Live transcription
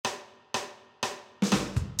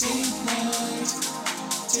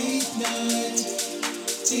Hey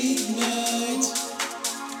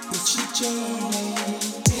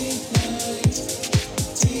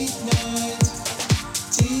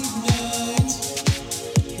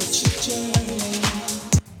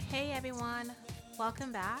everyone,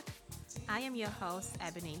 welcome back. I am your host,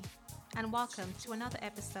 Ebony, and welcome to another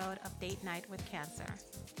episode of Date Night with Cancer,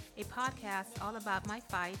 a podcast all about my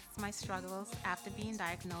fights, my struggles after being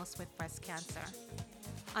diagnosed with breast cancer.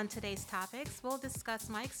 On today's topics, we'll discuss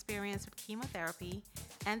my experience with chemotherapy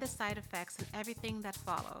and the side effects and everything that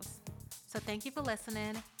follows. So thank you for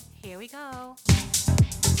listening. Here we go.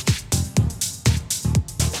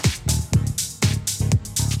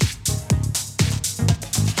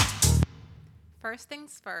 First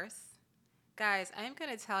things first, guys, I am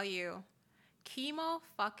going to tell you chemo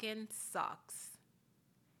fucking sucks.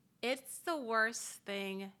 It's the worst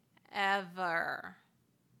thing ever.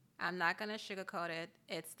 I'm not going to sugarcoat it.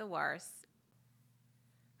 It's the worst.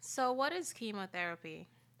 So, what is chemotherapy?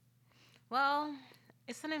 Well,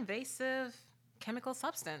 it's an invasive chemical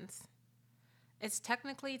substance. It's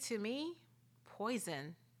technically, to me,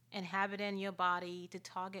 poison inhabiting your body to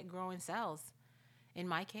target growing cells. In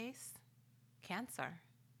my case, cancer.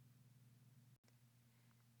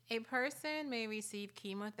 A person may receive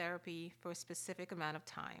chemotherapy for a specific amount of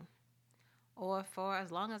time or for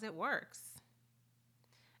as long as it works.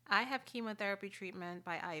 I have chemotherapy treatment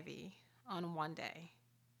by IV on one day,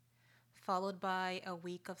 followed by a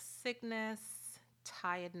week of sickness,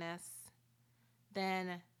 tiredness.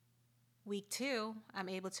 Then, week two, I'm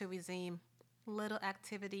able to resume little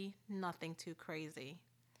activity, nothing too crazy.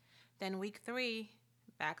 Then, week three,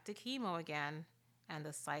 back to chemo again, and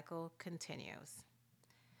the cycle continues.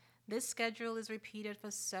 This schedule is repeated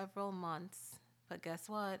for several months, but guess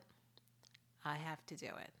what? I have to do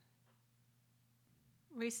it.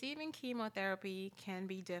 Receiving chemotherapy can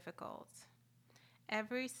be difficult.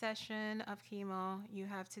 Every session of chemo, you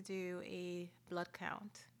have to do a blood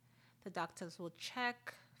count. The doctors will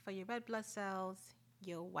check for your red blood cells,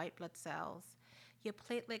 your white blood cells, your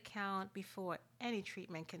platelet count before any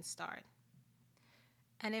treatment can start.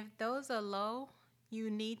 And if those are low, you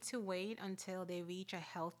need to wait until they reach a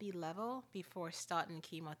healthy level before starting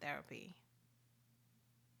chemotherapy.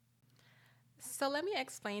 So let me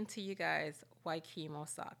explain to you guys why chemo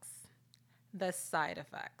sucks. The side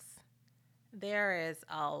effects. There is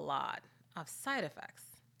a lot of side effects.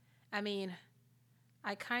 I mean,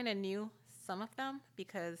 I kind of knew some of them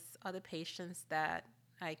because other patients that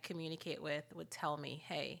I communicate with would tell me,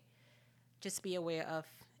 hey, just be aware of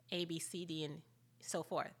A, B, C, D, and so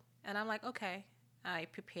forth. And I'm like, okay, I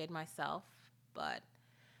prepared myself, but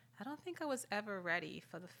I don't think I was ever ready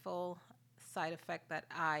for the full side effect that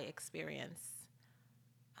I experienced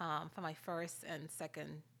for my first and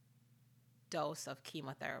second dose of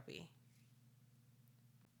chemotherapy.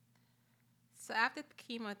 So after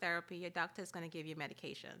chemotherapy, your doctor is going to give you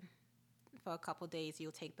medication. For a couple days,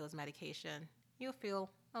 you'll take those medication. You'll feel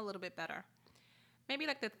a little bit better. Maybe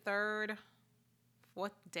like the third,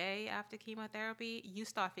 fourth day after chemotherapy, you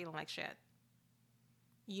start feeling like shit.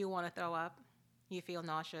 You want to throw up. You feel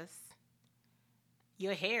nauseous.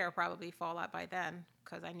 Your hair probably fall out by then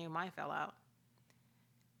because I knew mine fell out.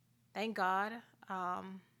 Thank God,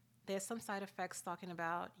 there's some side effects talking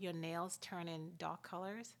about your nails turning dark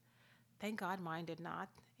colors. Thank God mine did not.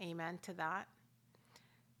 Amen to that.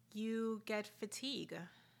 You get fatigue.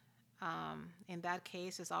 In that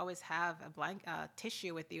case, just always have a blank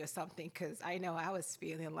tissue with you or something because I know I was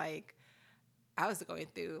feeling like I was going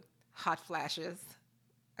through hot flashes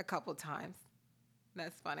a couple times.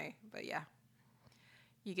 That's funny, but yeah.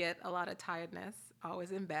 You get a lot of tiredness,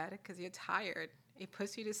 always in bed because you're tired. It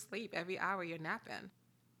puts you to sleep every hour you're napping.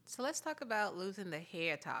 So let's talk about losing the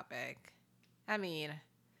hair topic. I mean,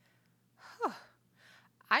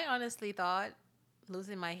 I honestly thought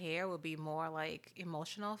losing my hair would be more like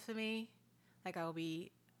emotional for me. Like I would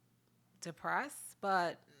be depressed,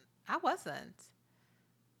 but I wasn't.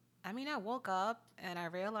 I mean, I woke up and I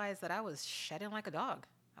realized that I was shedding like a dog.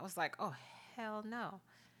 I was like, oh, hell no.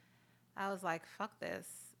 I was like, fuck this.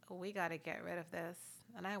 We got to get rid of this.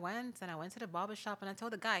 And I went to the barber shop and I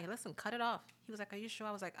told the guy, listen, cut it off. He was like, are you sure?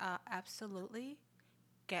 I was like, absolutely.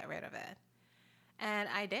 Get rid of it. And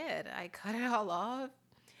I did. I cut it all off,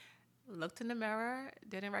 looked in the mirror,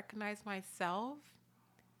 didn't recognize myself.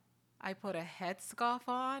 I put a headscarf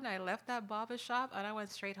on. I left that barber shop and I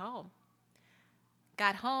went straight home.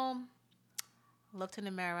 Got home, looked in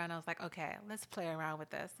the mirror and I was like, okay, let's play around with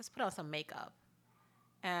this. Let's put on some makeup.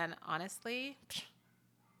 And honestly,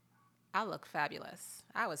 I looked fabulous.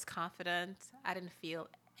 I was confident. I didn't feel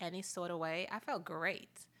any sort of way. I felt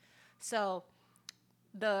great. So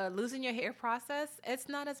The losing your hair process, it's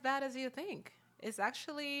not as bad as you think. It's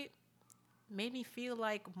actually made me feel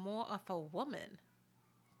like more of a woman,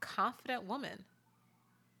 confident woman.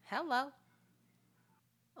 Hello.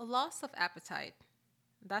 A loss of appetite.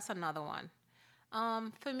 That's another one.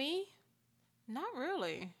 For me, not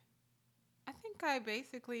really. I think I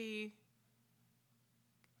basically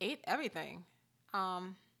ate everything.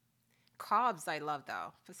 Um, Carbs I love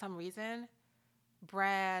though. For some reason,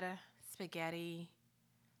 bread, spaghetti.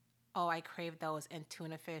 Oh, I crave those, and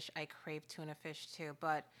tuna fish. I crave tuna fish too.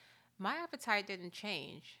 But my appetite didn't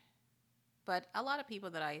change. But a lot of people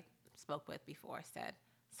that I spoke with before said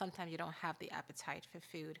sometimes you don't have the appetite for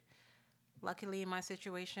food. Luckily, in my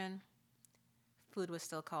situation, food was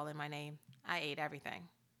still calling my name. I ate everything.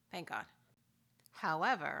 Thank God.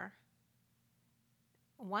 However,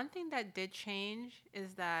 one thing that did change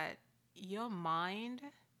is that your mind,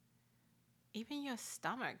 even your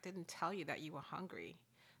stomach, didn't tell you that you were hungry.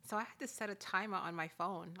 So I had to set a timer on my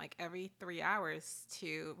phone like every 3 hours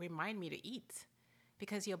to remind me to eat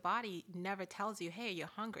because your body never tells you, hey, you're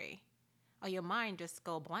hungry, or your mind just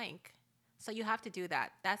go blank. So you have to do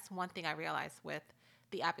that. That's one thing I realized with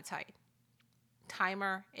the appetite.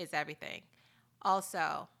 Timer is everything.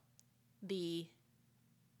 Also, the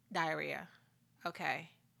diarrhea. Okay,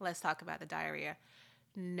 let's talk about the diarrhea.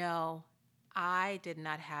 No, I did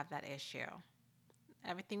not have that issue.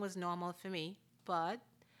 Everything was normal for me, but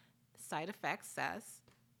side effects says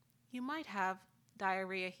you might have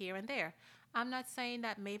diarrhea here and there. I'm not saying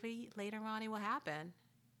that maybe later on it will happen.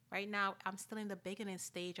 Right now, I'm still in the beginning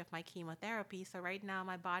stage of my chemotherapy, so right now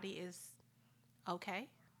my body is okay.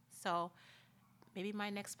 So maybe my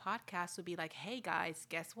next podcast will be like, hey guys,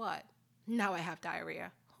 guess what? Now I have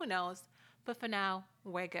diarrhea. Who knows? But for now,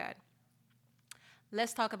 we're good.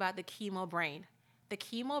 Let's talk about the chemo brain. The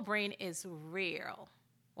chemo brain is real.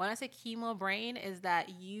 When I say chemo brain, is that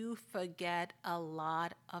you forget a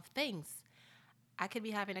lot of things. I could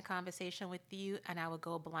be having a conversation with you and I will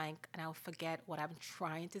go blank and I'll forget what I'm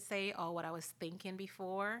trying to say or what I was thinking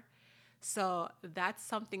before. So that's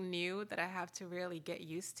something new that I have to really get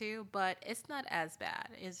used to, but it's not as bad.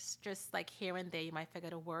 It's just like here and there, you might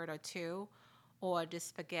forget a word or two, or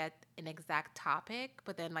just forget an exact topic,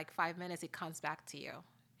 but then like 5 minutes, it comes back to you.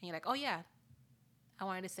 And you're like, oh yeah, I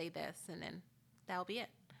wanted to say this, and then that'll be it.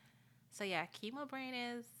 So yeah, chemo brain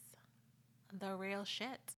is the real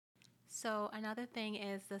shit. So another thing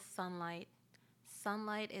is the sunlight.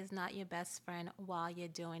 Sunlight is not your best friend while you're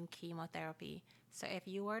doing chemotherapy. So if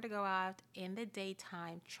you were to go out in the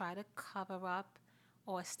daytime, try to cover up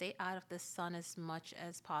or stay out of the sun as much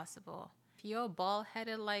as possible. If you're bald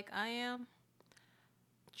headed like I am,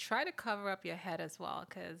 try to cover up your head as well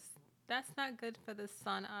because that's not good for the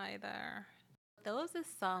sun either. Those are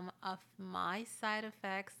some of my side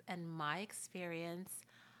effects and my experience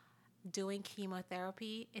doing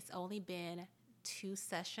chemotherapy. It's only been 2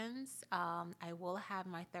 sessions. I will have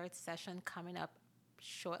my third session coming up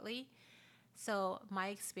shortly. So my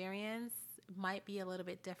experience might be a little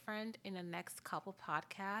bit different in the next couple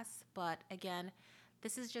podcasts. But again,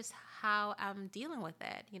 this is just how I'm dealing with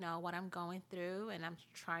it, what I'm going through, and I'm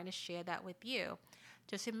trying to share that with you.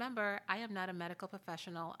 Just remember, I am not a medical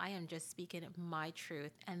professional. I am just speaking my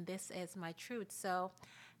truth, and this is my truth. So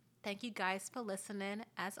thank you guys for listening.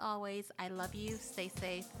 As always, I love you. Stay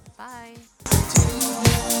safe. Bye.